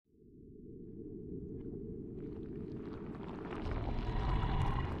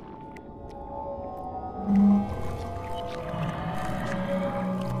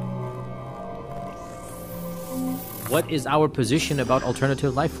what is our position about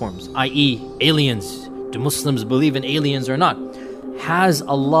alternative life forms, i.e. aliens? Do Muslims believe in aliens or not? Has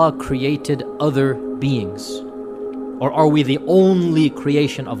Allah created other beings? Or are we the only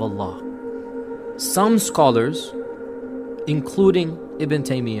creation of Allah? Some scholars, including Ibn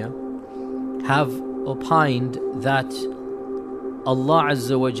Taymiyyah, have opined that Allah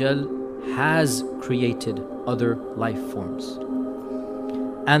Azza wa Jal has created other life forms,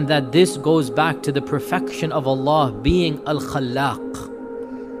 and that this goes back to the perfection of Allah being Al-Khallaq.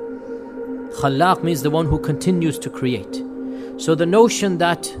 Khallaq means the one who continues to create. So the notion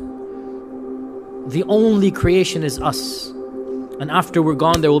that the only creation is us, and after we're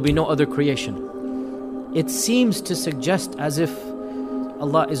gone there will be no other creation, it seems to suggest as if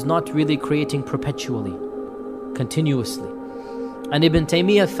Allah is not really creating perpetually, continuously. And Ibn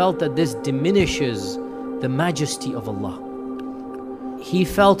Taymiyyah felt that this diminishes the majesty of Allah. He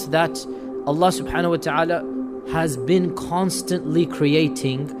felt that Allah subhanahu wa ta'ala has been constantly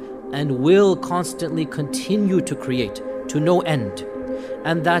creating and will constantly continue to create to no end.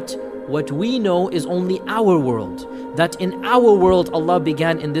 And that what we know is only our world. That in our world Allah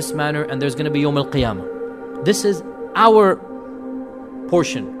began in this manner and there's going to be Yawm al-Qiyamah. This is our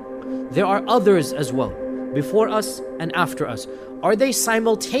portion. There are others as well, before us and after us. Are they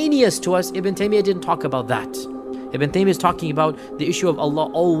simultaneous to us? Ibn Taymiyyah didn't talk about that. Ibn Taymiyyah is talking about the issue of Allah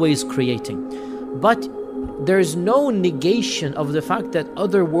always creating. But there's no negation of the fact that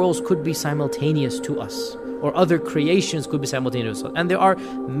other worlds could be simultaneous to us, or other creations could be simultaneous to us. And there are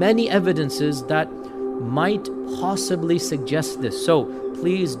many evidences that might possibly suggest this. So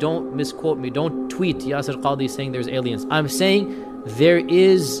please don't misquote me. Don't tweet Yasir Qadhi saying there's aliens. I'm saying there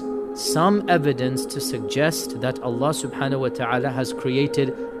is some evidence to suggest that Allah subhanahu wa ta'ala has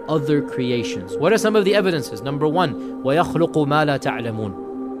created other creations. What are some of the evidences? Number one, وَيَخْلُقُ مَا لَا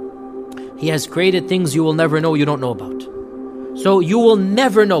تَعْلَمُونَ. He has created things you will never know, you don't know about. So you will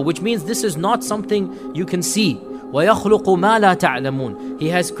never know, which means this is not something you can see. وَيَخْلُقُ مَا لَا تَعْلَمُونَ. He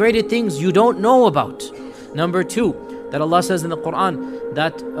has created things you don't know about. Number two, that Allah says in the Quran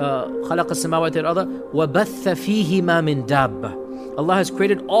that خَلَقَ السَّمَاوَاتِ وَالْأَرْضَ وَبَثَّ فِيهِمَا مِن دَابَّةٍ. Allah has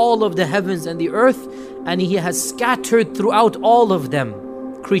created all of the heavens and the earth, and He has scattered throughout all of them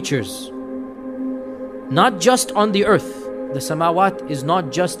creatures. Not just on the earth. The samawat is not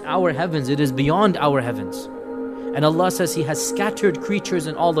just our heavens, it is beyond our heavens. And Allah says He has scattered creatures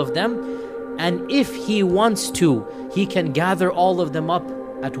in all of them, and if He wants to, He can gather all of them up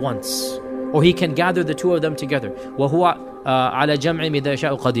at once, or He can gather the two of them together. وَهُوَ عَلَى جَمْعِ مِذَا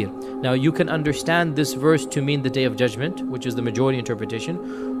يَشَاءُ قَدِيرٌ. Now you can understand this verse to mean the Day of Judgment, which is the majority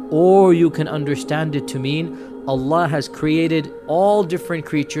interpretation, or you can understand it to mean Allah has created all different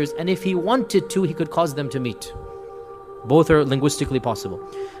creatures, and if He wanted to, He could cause them to meet. Both are linguistically possible.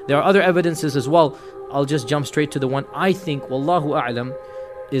 There are other evidences as well. I'll just jump straight to the one I think, Wallahu A'lam,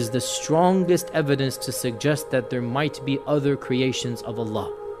 is the strongest evidence to suggest that there might be other creations of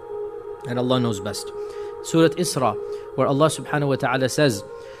Allah. And Allah knows best. Surah Isra, where Allah subhanahu wa ta'ala says,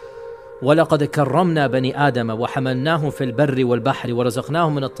 وَلَقَدْ كَرَّمْنَا بَنِي آدَمَ وَحَمَلْنَاهُمْ فِي الْبَرِّ وَالْبَحْرِ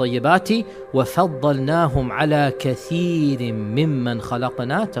وَرَزَقْنَاهُمْ مِنَ الطَّيِّبَاتِ وَفَضَّلْنَاهُمْ عَلَى كَثِيرٍ مِّمَّنْ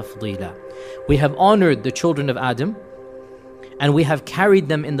خَلَقْنَا تَفْضِيلًا. We have honored the children of Adam, and we have carried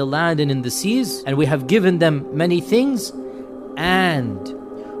them in the land and in the seas, and we have given them many things, and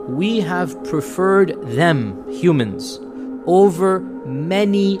we have preferred them, humans, over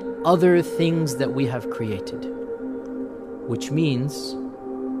many other things that we have created. Which means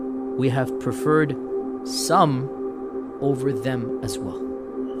we have preferred some over them as well.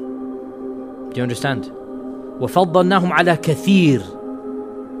 Do you understand? وَفَضَّلْنَاهُمْ عَلَى كَثِيرٍ.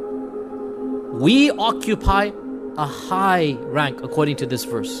 We occupy a high rank according to this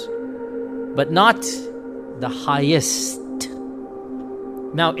verse, but not the highest.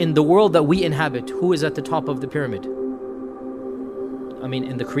 Now, in the world that we inhabit, who is at the top of the pyramid? I mean,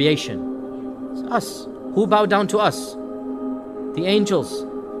 in the creation, it's us. Who bowed down to us? The angels,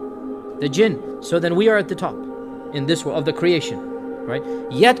 the jinn. So then we are at the top in this world of the creation, right?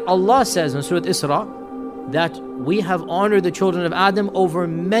 Yet Allah says in Surah Isra that we have honored the children of Adam over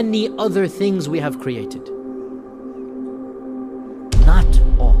many other things we have created.